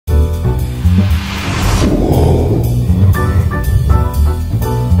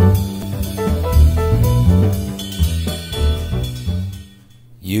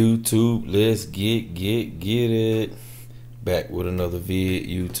YouTube, let's get it. Back with another vid,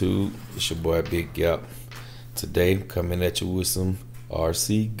 YouTube. It's your boy Big Gap. Today, coming at you with some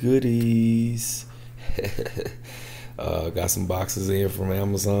RC goodies. Got some boxes in from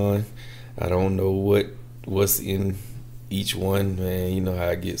Amazon. I don't know what's in each one, man. You know how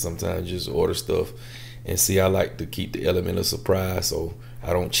I get sometimes, just order stuff and see. I like to keep the element of surprise, so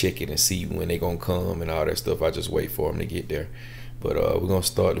I don't check it and see when they gonna come and all that stuff. I just wait for them to get there. But we're gonna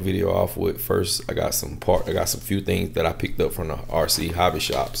start the video off with, first I got some few things that I picked up from the RC hobby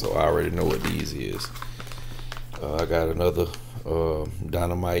shop, so I already know what these is. I got another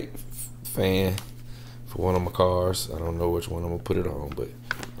dynamite fan for one of my cars. I don't know which one I'm gonna put it on, but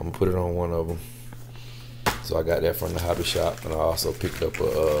I'm gonna put it on one of them. So I got that from the hobby shop, and I also picked up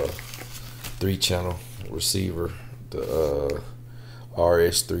a 3-channel receiver, the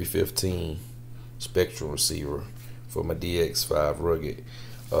RS315 Spectrum receiver for my DX5 Rugged.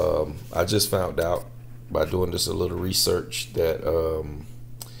 I just found out by doing just a little research that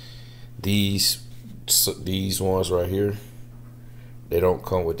these ones right here, they don't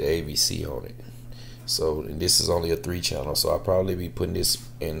come with the AVC on it. So this is only a 3-channel, so I'll probably be putting this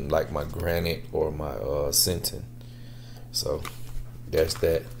in like my Granite or my Centon. So that's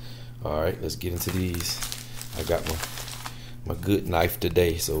that. All right, let's get into these. I got my good knife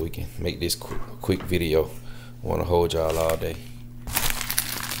today, so we can make this quick video. I want to hold y'all all day.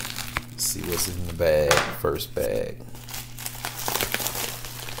 Let's see what's in the bag. First bag.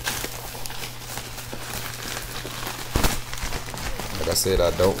 Like I said,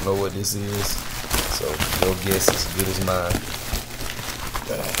 I don't know what this is, so your guess is as good as mine.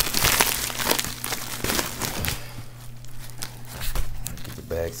 Get the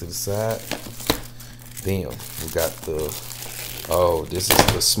bag to the side. Then we got this is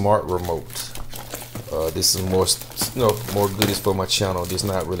the smart remote. This is more goodies for my channel. This is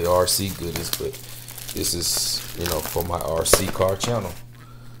not really RC goodies, but this is for my RC car channel.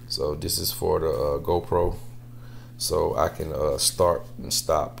 So this is for the GoPro, so I can start and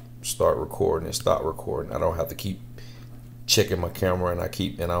start recording and stop recording. I don't have to keep checking my camera, and I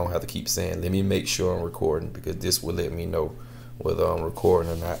don't have to keep saying, let me make sure I'm recording, because this will let me know whether I'm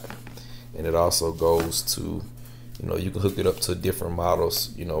recording or not. And it also goes to, you can hook it up to different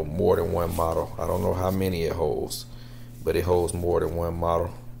models, more than one model. I don't know how many it holds, but it holds more than one model.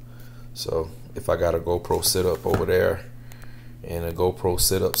 So if I got a GoPro set up over there and a GoPro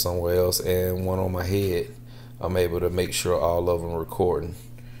set up somewhere else and one on my head, I'm able to make sure all of them are recording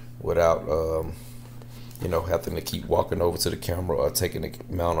without having to keep walking over to the camera or taking the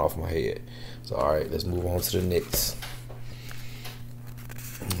mount off my head. So all right, let's move on to the next.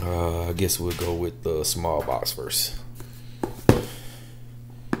 I guess we'll go with the small box first.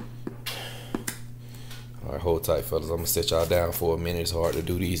 All right, hold tight, fellas. I'm gonna set y'all down for a minute. It's hard to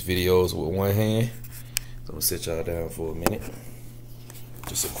do these videos with one hand, so I'm gonna set y'all down for a minute,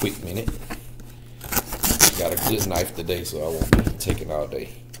 just a quick minute. Got a good knife today, so I won't be taking all day.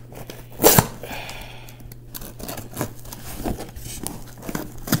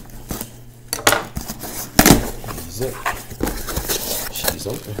 Ease up. She's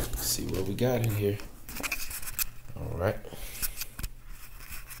open. Let's see what we got in here. All right.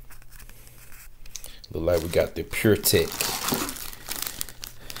 Look like we got the PureTech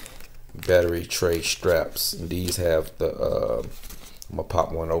battery tray straps, and these have the I'm gonna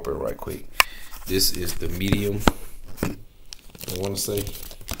pop one open right quick. This is the medium. I want to say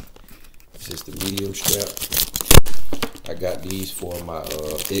this is the medium strap. I got these for my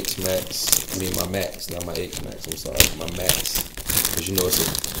X-Max. I mean my Max, not my X-Max. I'm sorry, my Max. Because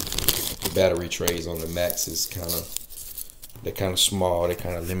the battery trays on the Max is they're kind of small. They're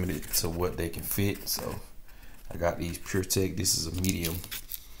kind of limited to what they can fit. So I got these PureTech. This is a medium.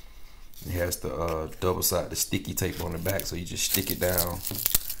 It has the double-sided sticky tape on the back, so you just stick it down,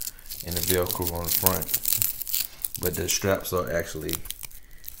 and the Velcro on the front. But the straps are actually,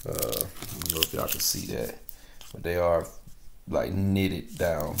 I don't know if y'all can see that, but they are like knitted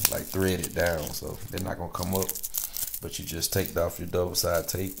down, like threaded down, so they're not gonna come up. But you just take off your double-sided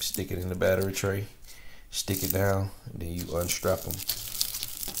tape, stick it in the battery tray, stick it down, and then you unstrap them.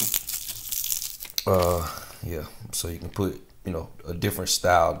 Yeah, so you can put a different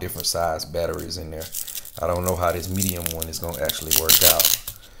style, different size batteries in there. I don't know how this medium one is gonna actually work out.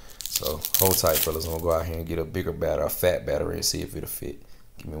 So hold tight, fellas. I'm gonna go out here and get a bigger battery, a fat battery, and see if it'll fit.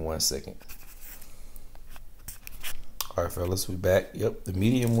 Give me 1 second. All right, fellas, we back. Yep, the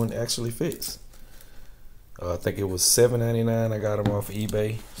medium one actually fits. I think it was $7.99. I got them off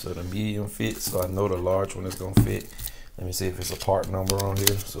eBay, so the medium fits. So I know the large one is gonna fit. Let me see if it's a part number on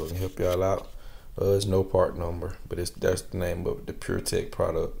here, so it can help y'all out. There's no part number, but that's the name of the PureTech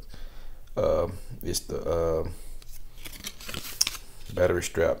product. It's the battery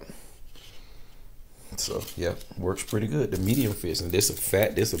strap. So yeah, works pretty good. The medium fits, and this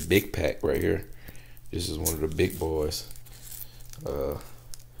a big pack right here. This is one of the big boys.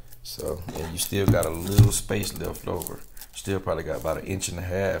 So and you still got a little space left over. Still probably got about 1.5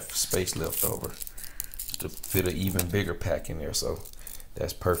 inches space left over to fit an even bigger pack in there. So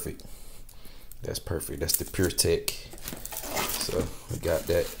that's perfect. That's perfect. That's the PureTech. So we got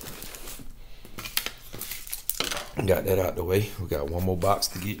that. Got that out the way. We got one more box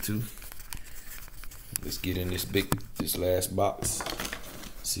to get to. Let's get in this last box.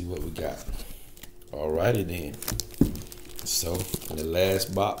 See what we got. Alrighty then. So in the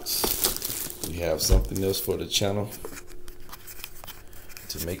last box, we have something else for the channel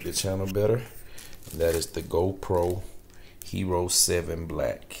to make the channel better. And that is the GoPro Hero 7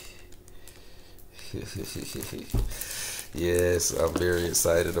 Black. Yes, I'm very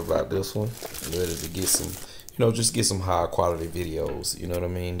excited about this one. I'm ready to get some, just get some high quality videos. You know what I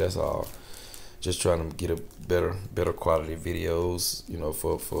mean? That's all. Just trying to get a better quality videos,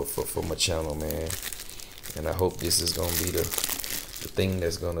 for my channel, man. And I hope this is gonna be the thing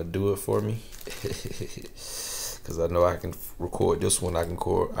that's gonna do it for me. Cause I know I can record this one. I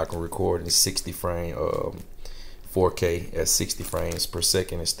can record in 60 frame 4K at 60 frames per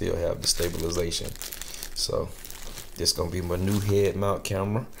second and still have the stabilization. So this gonna be my new head mount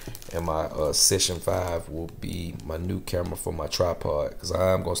camera, and my Session 5 will be my new camera for my tripod. Cause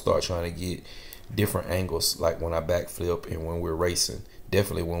I'm gonna start trying to get different angles, like when I backflip and when we're racing.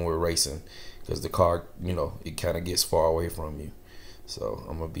 Definitely when we're racing, because the car, it kind of gets far away from you. So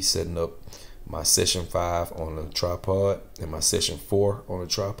I'm gonna be setting up my Session 5 on the tripod and my Session 4 on the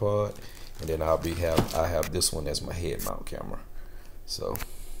tripod, and then I have this one as my head mount camera. So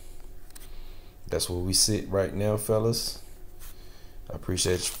that's where we sit right now, fellas. I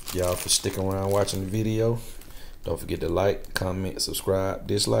appreciate y'all for sticking around watching the video. Don't forget to like, comment, subscribe,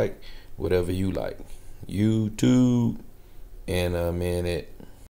 dislike, whatever you like. YouTube in a minute.